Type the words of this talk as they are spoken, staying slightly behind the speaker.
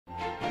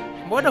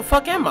Where the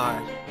fuck am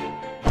I?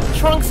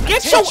 Trunks,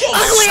 get your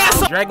ugly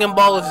ass up! Dragon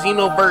Ball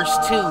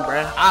Xenoverse 2,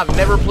 bruh. I've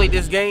never played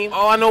this game.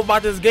 All I know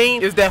about this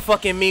game is that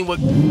fucking meme with...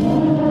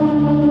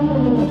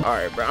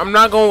 Alright, bro. I'm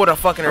not going with a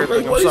fucking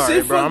everything. I'm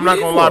sorry, bro. I'm not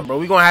gonna lie, bro.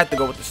 We gonna have to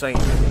go with the same.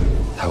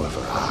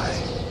 However, I,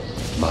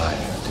 mired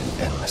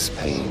in endless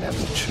pain, have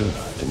matured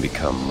and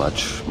become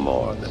much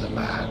more than a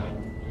man.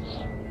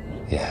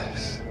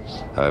 Yes,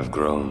 I've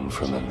grown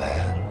from a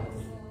man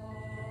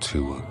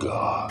to a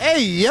god.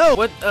 Hey, yo!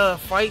 What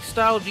fight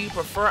style do you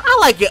prefer? I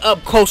like it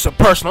up close and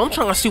personal. I'm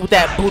trying to see what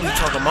that booty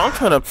talking about. I'm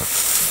trying to...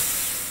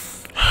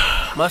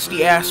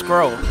 Musty ass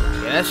scroll.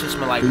 Yeah, that shit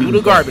smell like doo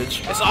doo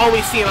garbage. It's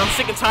always seeing. I'm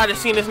sick and tired of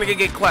seeing this nigga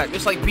get clapped.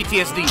 It's like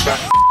PTSD, bro.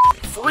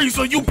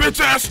 Frieza, you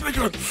bitch ass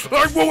nigga!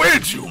 I will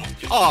end you!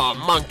 Aw,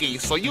 monkey,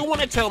 so you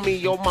wanna tell me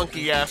your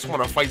monkey ass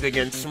wanna fight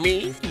against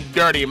me? You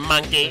dirty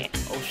monkey.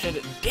 Oh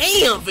shit.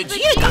 Damn,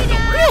 Vegeta got the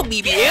real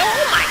BBL.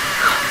 Oh my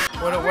god.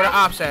 Where the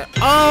ops at?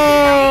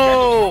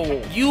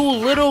 Oh! You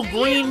little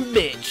green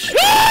bitch.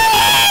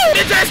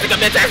 Bitch ass nigga,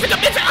 bitch ass nigga,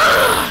 bitch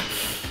ass.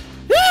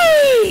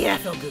 Yeah, I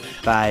feel good.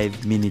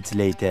 5 minutes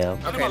later.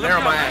 Okay, they're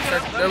on my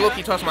ass. They're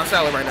low-key tossing my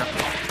salad right now.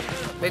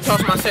 They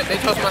tossed my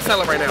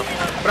salad right now.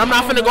 But I'm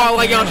not finna go out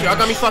like Yamcha. Y'all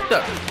got me fucked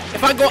up.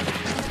 If I go...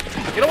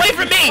 Get away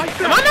from me!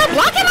 Am I not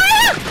blocking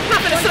here? I'm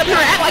not finna sit up here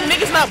and act like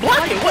niggas not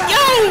blocking. What?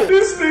 Yo!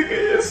 This nigga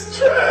is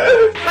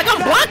trash! Like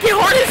I'm blocking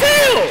hard as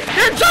hell!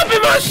 They're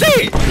jumping my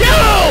shit!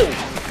 Yo!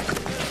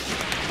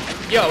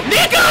 Yo,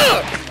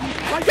 nigga!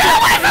 Get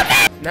away from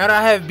me! Now that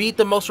I have beat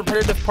the most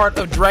repetitive part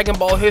of Dragon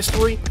Ball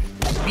history,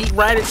 beat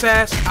Raditz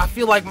ass, I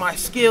feel like my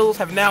skills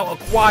have now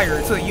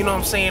acquired to, you know what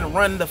I'm saying,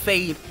 run the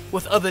fade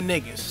with other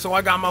niggas. So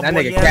I got my that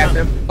boy nigga Yeno.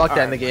 capping. Fuck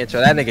that nigga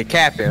intro. That nigga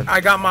capping. I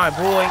got my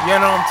boy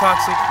Yeno, I'm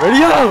toxic.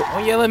 Ready up!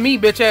 Don't yell at me,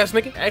 bitch ass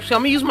nigga. Actually,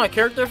 I'm gonna use my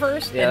character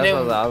first. Yeah, and then,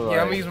 that's what I was like.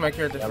 I'm gonna use my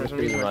character first. I'm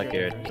using my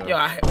character. Yo,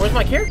 where's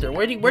my character?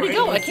 Where'd he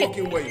go? I can't.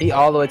 He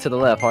all the way to the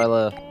left, hard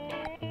left.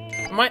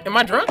 Am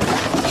I drunk?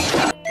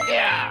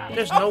 Yeah.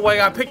 There's no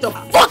way I picked a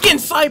fucking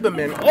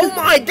Cyberman. Oh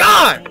my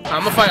god!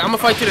 I'ma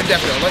fight to the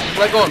death though.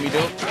 Let go of me,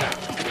 dude.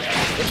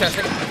 Bitch ass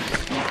nigga.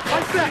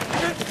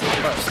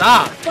 Bro,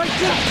 stop.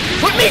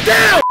 Put me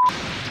down!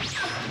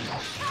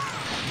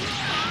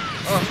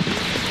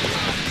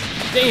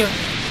 Damn.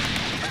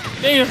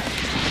 Damn.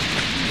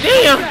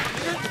 Damn.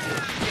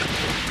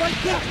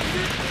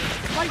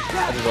 I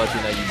just want you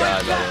to know you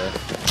died, by the way.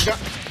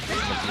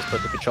 Just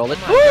put the controller.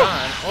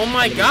 Oh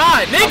my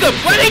god, nigga,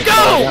 let it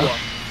go!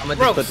 I'm gonna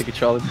just put the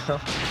controller down.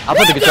 I'll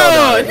put the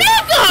controller down.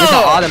 Nigga! This is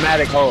an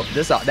automatic ult.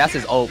 That's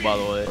his ult, by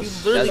the way. You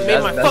literally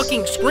made my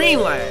fucking screen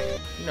lag.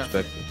 You're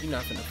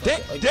not finna fuck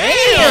it.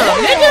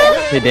 Damn,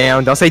 nigga! Say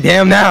damn, don't say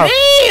damn now.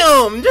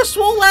 Damn, just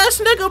swole ass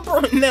nigga,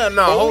 bro.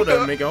 No, hold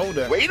up, nigga, hold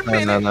up. Wait a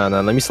minute.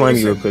 No. Let me slam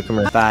you real quick. Come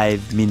here.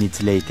 5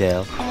 minutes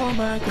later. Oh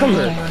my god. Come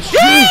here.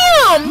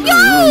 Damn, yo,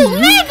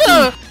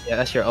 nigga! Yeah,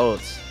 that's your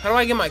ults. How do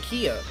I get my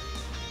key up?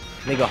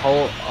 Nigga,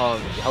 hold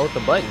the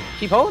button.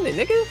 Keep holding it,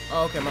 nigga.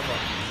 Oh, okay, my fault.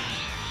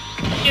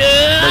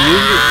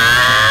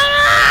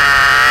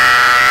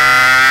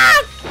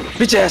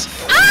 Bitch ass.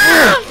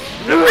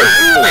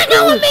 Let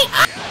go of me!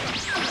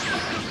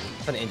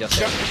 I'm gonna end your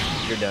set.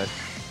 You're done.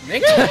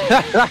 Nigga?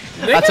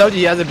 I told you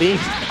he has a beam.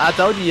 I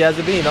told you he has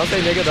a beam. Don't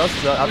say nigga. I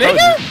told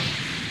you.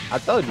 I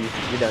told you.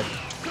 You're done.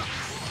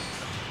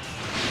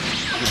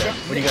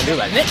 What are you gonna do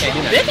about it? You can't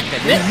do nothing. You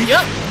can't do nothing. You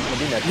can't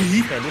do nothing.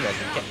 You can't do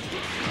nothing. You can't.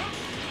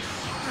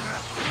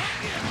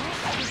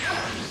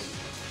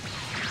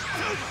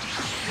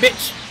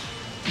 Bitch.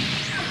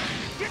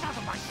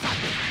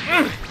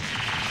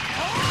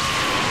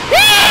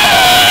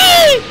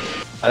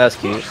 Oh, that's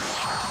cute.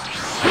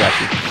 I got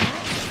you.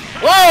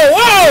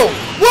 Whoa!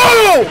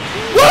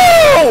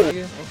 Okay.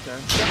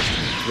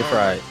 You're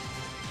fried.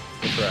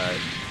 You're fried.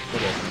 Get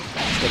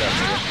up,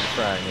 nigga. You're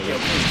fried, nigga.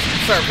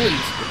 Sir,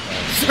 please.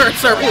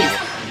 Sir, please.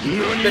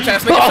 Bitch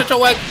ass nigga, shut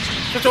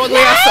your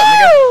ugly ass up,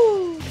 nigga.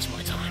 It's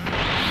my time.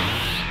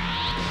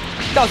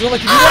 I was gonna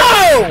let you do that.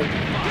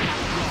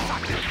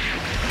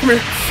 Come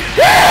here.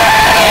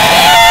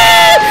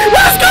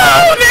 Let's go,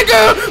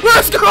 nigga!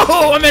 Let's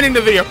go! I'm ending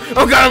the video.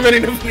 Oh god, I'm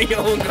ending the video.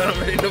 Oh god,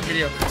 I'm ending the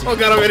video. Oh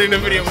god, I'm ending the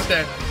video with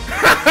that.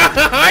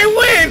 I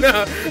win!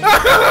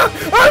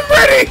 I'm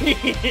ready!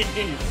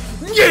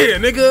 Yeah,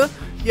 nigga.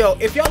 Yo,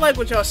 if y'all like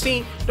what y'all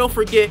seen, don't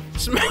forget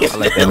smash. I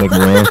like that nigga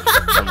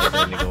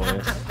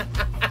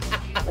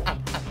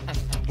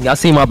win. Y'all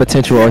see my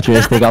potential ultra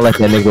instinct. I let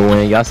that nigga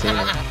win. Y'all seen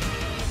it.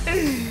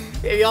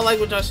 If y'all like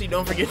what y'all see,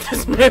 don't forget to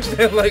smash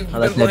that like button. I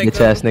let that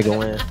bitch ass nigga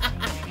win.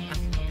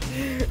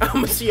 I'm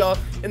gonna see y'all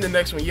in the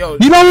next one. Yo,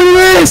 you know what it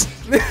is?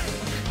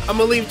 I'm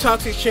gonna leave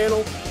Toxic's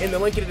channel in the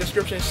link in the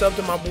description. Sub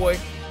to my boy,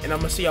 and I'm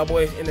gonna see y'all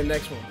boys in the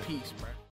next one. Peace.